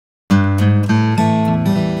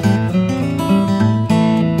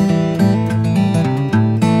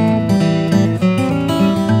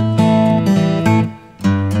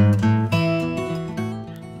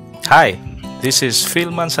Hi, this is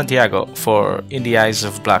Philman Santiago for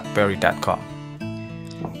InTheEyesOfBlackberry.com.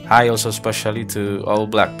 Hi also especially to all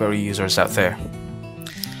BlackBerry users out there.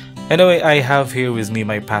 Anyway, I have here with me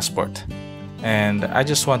my passport, and I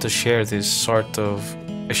just want to share this sort of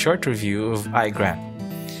a short review of iGrann.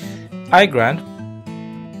 iGrann,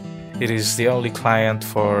 it is the only client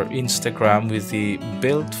for Instagram with the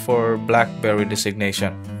built for BlackBerry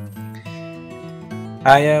designation.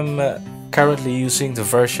 I am currently using the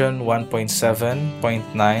version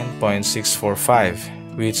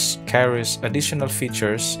 1.7.9.645, which carries additional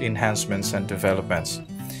features, enhancements, and developments.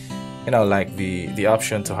 Like the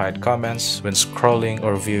option to hide comments when scrolling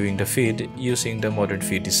or viewing the feed using the modern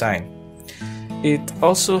feed design. It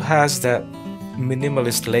also has that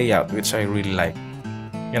minimalist layout, which I really like.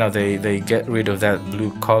 They get rid of that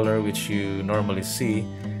blue color which you normally see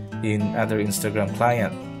in other Instagram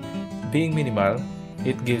client. Being minimal,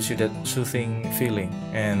 it gives you that soothing feeling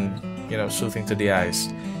and soothing to the eyes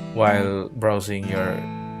while browsing your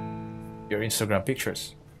Instagram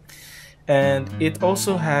pictures. And it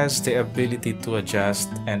also has the ability to adjust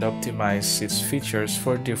and optimize its features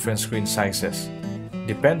for different screen sizes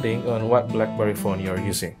depending on what BlackBerry phone you're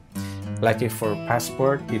using. Like if for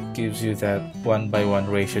passport, it gives you that 1:1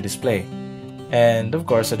 ratio display, and of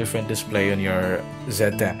course a different display on your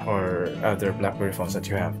Z10 or other BlackBerry phones that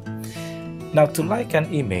you have. Now, to like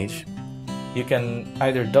an image, you can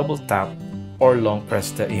either double tap or long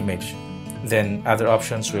press the image. Then other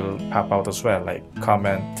options will pop out as well, like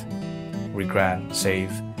comment, iGrann,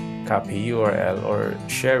 save, copy URL, or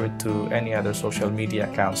share it to any other social media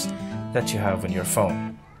accounts that you have on your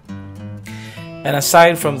phone. And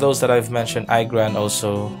aside from those that I've mentioned, iGrann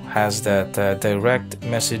also has that direct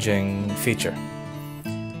messaging feature.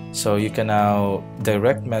 So you can now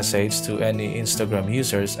direct message to any Instagram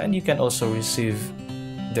users, and you can also receive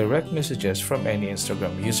direct messages from any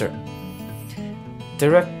Instagram user.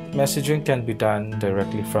 Direct messaging can be done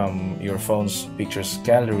directly from your phone's pictures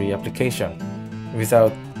gallery application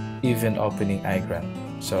without even opening iGrann.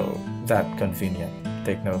 So that convenient.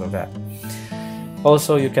 Take note of that.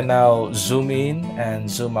 Also, you can now zoom in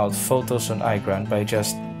and zoom out photos on iGrann by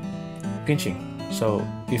just pinching. So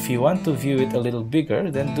if you want to view it a little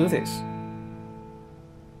bigger, then do this.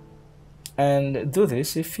 And do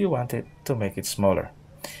this if you want it to make it smaller.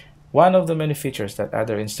 One of the many features that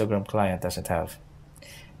other Instagram client doesn't have.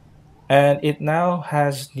 And it now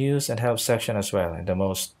has news and help section as well in the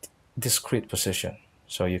most discreet position.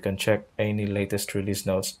 So you can check any latest release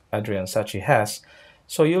notes Adrian Sacchi has,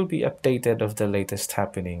 so you'll be updated of the latest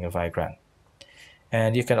happening of iGrann.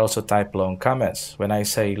 And you can also type long comments. When I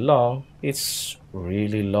say long, it's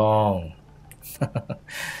really long.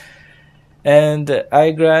 And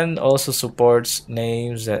iGrann also supports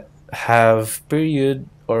names that have period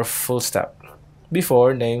or full stop.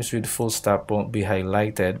 Before, names with full stop won't be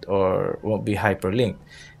highlighted or won't be hyperlinked,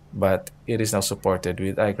 but it is now supported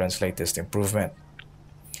with iGrann's latest improvement.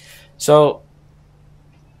 So,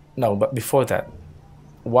 no, but before that,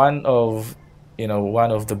 one of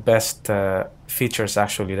the best features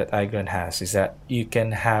actually that iGrann has is that you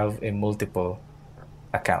can have a multiple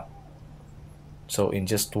account. So in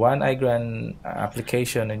just one iGrann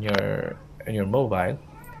application in your mobile,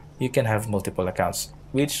 you can have multiple accounts,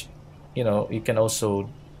 which you can also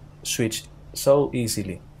switch so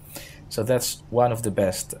easily. So that's one of the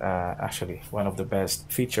best one of the best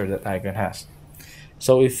features that iGrann has.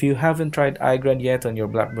 So if you haven't tried iGrann yet on your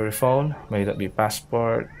BlackBerry phone, may that be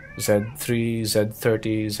Passport, Z3,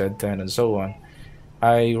 Z30, Z10, and so on,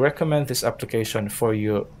 I recommend this application for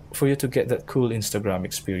you to get that cool Instagram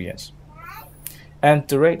experience. And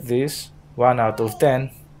to rate this 1 out of 10,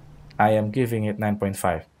 I am giving it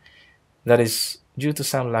 9.5. That is due to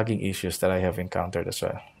some lagging issues that I have encountered as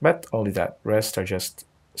well. But only that, rest are just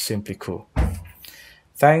simply cool.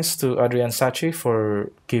 Thanks to Adrian Sacchi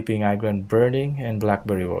for keeping iGrann burning in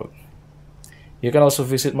BlackBerry world. You can also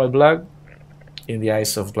visit my blog,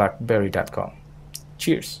 InTheEyesOfBlackberry.com.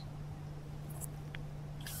 Cheers!